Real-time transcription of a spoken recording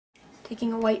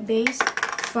Taking a white base.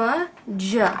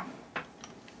 Fudge.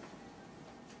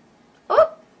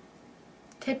 Oh!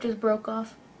 Tip just broke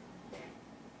off.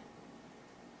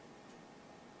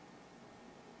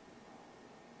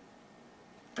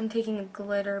 I'm taking a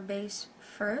glitter base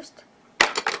first.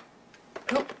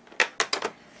 Oh.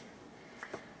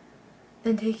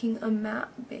 Then taking a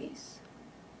matte base.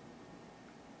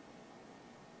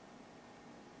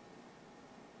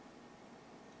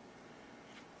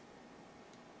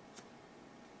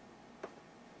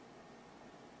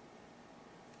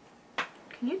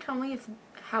 Can you tell me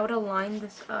how to line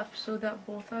this up so that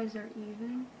both eyes are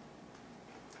even?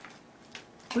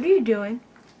 What are you doing?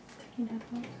 Taking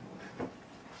headphones.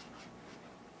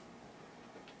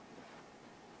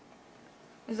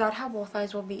 Is that how both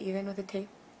eyes will be even with the tape?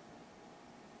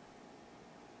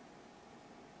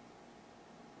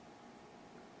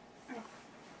 I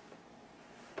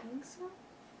think so.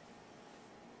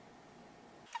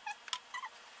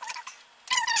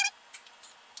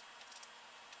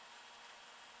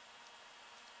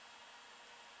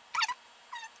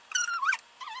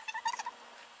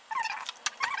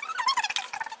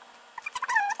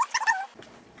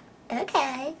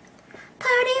 Okay.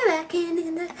 Party rocking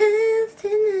in the house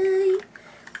tonight.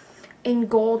 In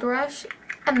Gold Rush,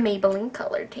 a Maybelline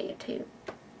color tattoo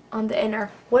on the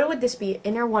inner. What would this be?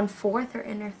 Inner 1/4 or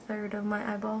inner third of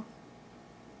my eyeball?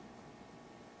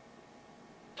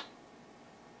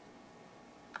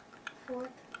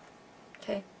 Fourth.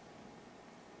 Okay.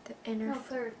 The inner. No,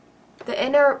 third. The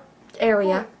inner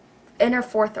area. Fourth. Inner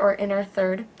 4th or inner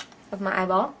 3rd of my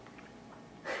eyeball.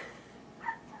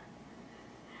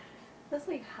 That's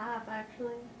like half,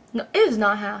 actually. No, it is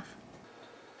not half.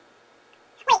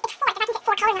 Wait, it's 4th. If I can get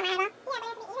 4 colors on my eyeball.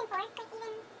 Yeah, but it has to be even 4. Like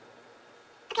even... Okay, inner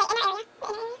area. The inner area.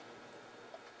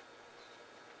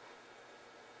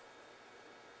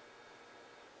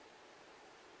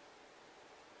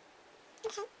 Okay,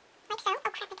 like so. Oh crap,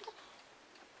 I think it...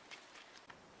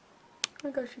 Oh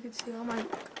my gosh, you can see all my...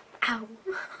 Ow.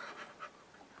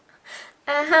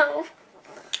 Ow.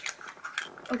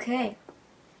 Okay.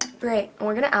 Great. And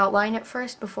we're going to outline it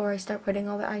first before I start putting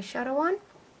all the eyeshadow on.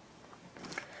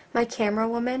 My camera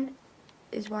woman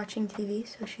is watching TV,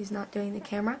 so she's not doing the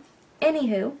camera.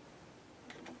 Anywho.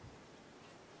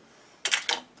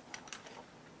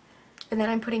 And then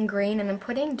I'm putting green, and I'm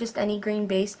putting just any green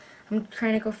base. I'm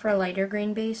trying to go for a lighter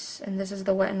green base, and this is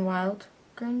the Wet n Wild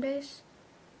green base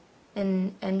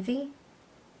in Envy.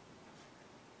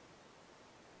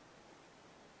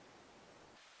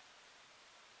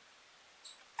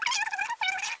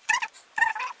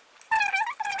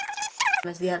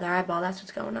 As the other eyeball, that's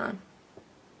what's going on.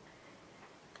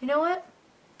 You know what?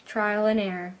 Trial and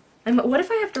error. What if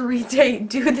I have to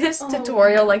do this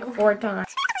tutorial like 4 times?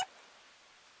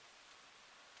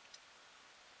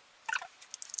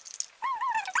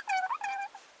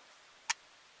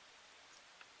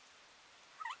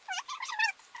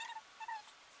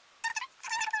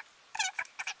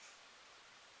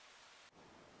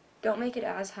 Don't make it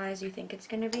as high as you think it's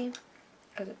going to be,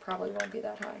 because it probably won't be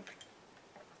that high.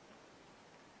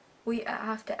 We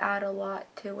have to add a lot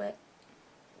to it.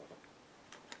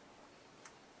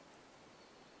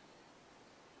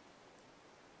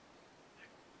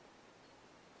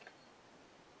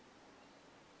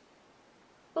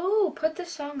 Oh, put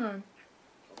this song on.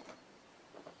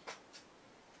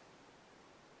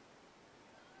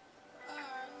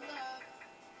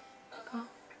 Oh.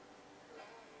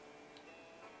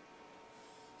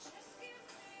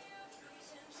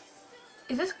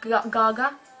 Is this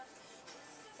Gaga?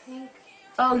 Pink.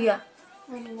 Oh yeah.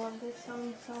 I love this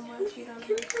song so much, you don't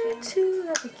understand. To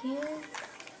love again.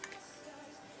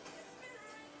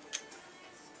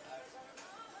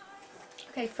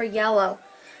 Okay, for yellow,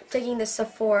 I'm taking the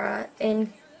Sephora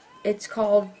and it's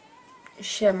called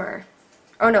Shimmer.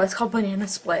 Oh no, it's called Banana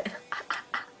Split.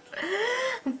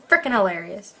 I'm freaking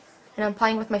hilarious. And I'm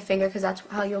playing with my finger because that's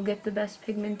how you'll get the best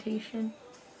pigmentation.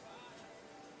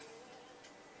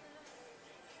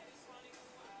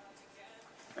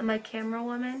 And my camera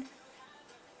woman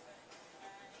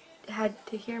had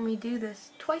to hear me do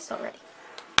this twice already.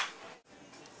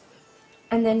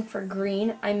 And then for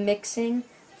green, I'm mixing.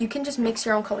 You can just mix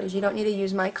your own colors. You don't need to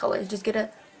use my colors. Just get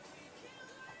a...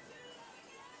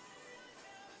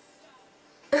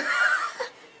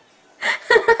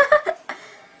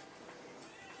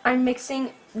 I'm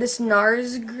mixing this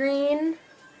NARS green,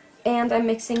 and I'm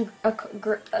mixing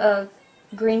a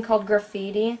green called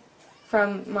Graffiti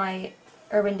from my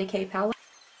Urban Decay palette.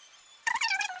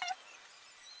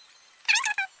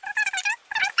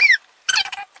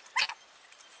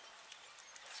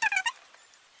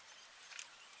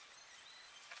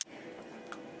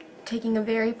 taking a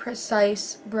very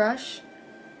precise brush,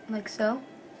 like so.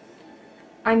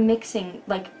 I'm mixing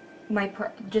like my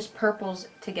just purples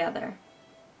together.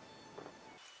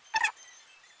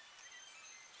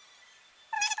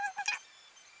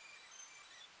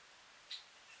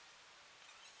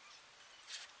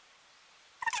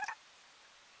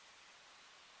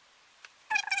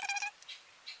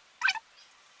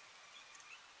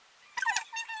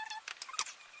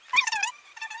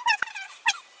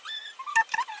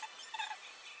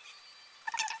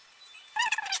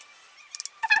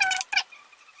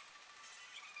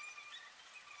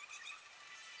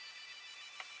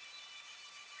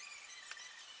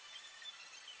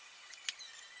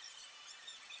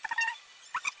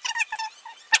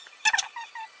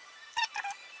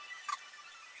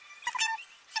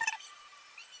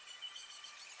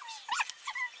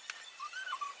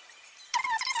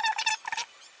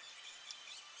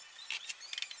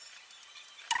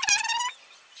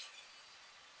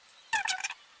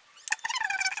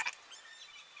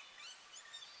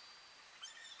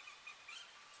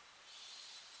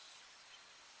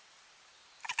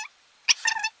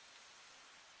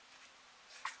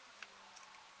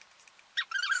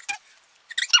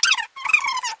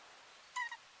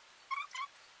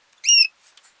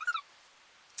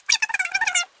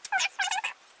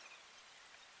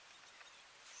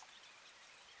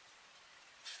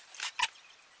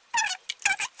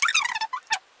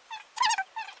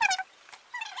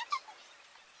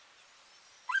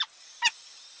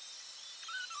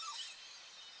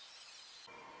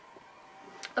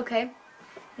 Okay,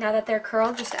 now that they're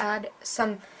curled, just add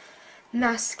some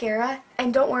mascara.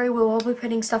 And don't worry, we will be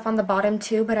putting stuff on the bottom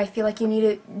too, but I feel like you need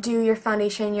to do your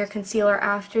foundation and your concealer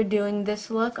after doing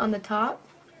this look on the top,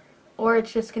 or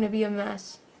it's just going to be a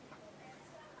mess.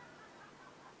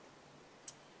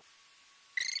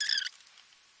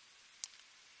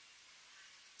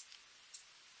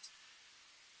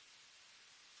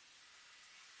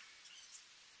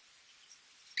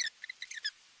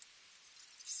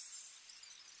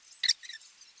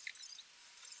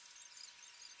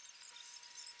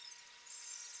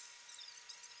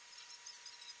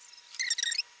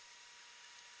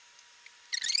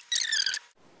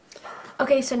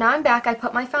 Okay, so now I'm back. I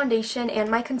put my foundation and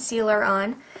my concealer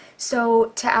on. So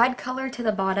to add color to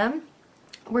the bottom,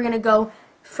 we're going to go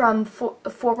from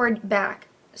forward back.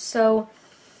 So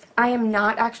I am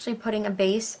not actually putting a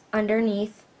base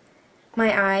underneath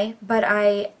my eye, but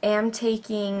I am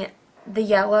taking the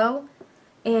yellow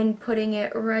and putting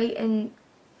it right in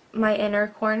my inner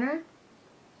corner,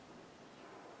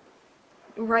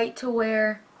 right to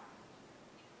where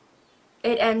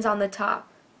it ends on the top.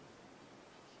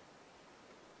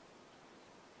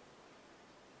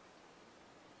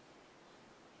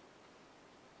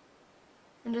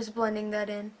 And just blending that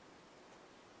in.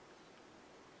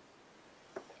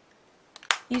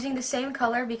 Using the same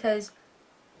color because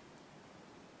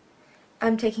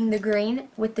I'm taking the green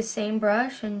with the same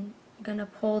brush and gonna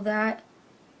pull that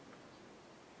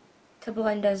to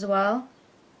blend as well.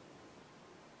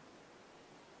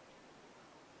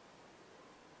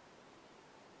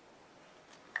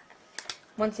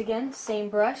 Once again, same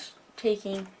brush,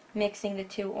 mixing the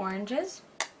two oranges.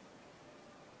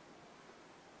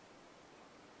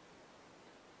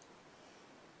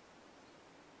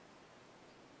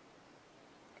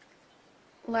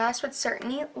 Last but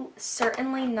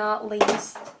certainly not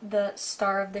least, the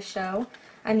star of the show.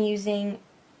 I'm using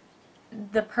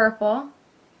the purple,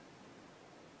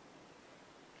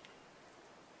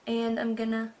 and I'm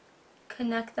gonna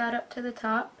connect that up to the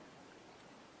top.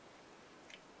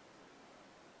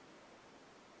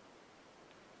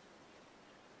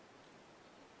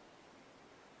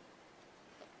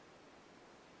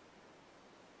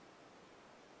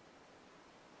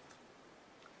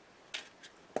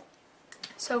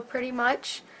 So pretty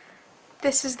much,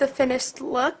 this is the finished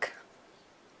look.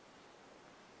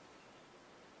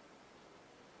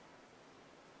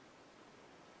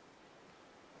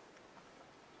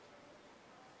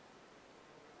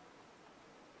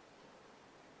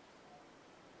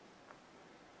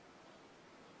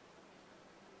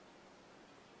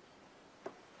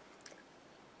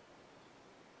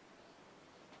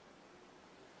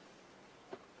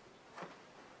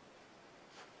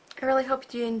 I really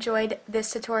hope you enjoyed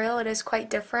this tutorial. It is quite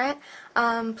different.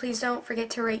 Please don't forget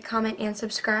to rate, comment, and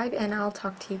subscribe, and I'll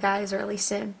talk to you guys really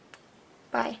soon.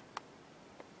 Bye.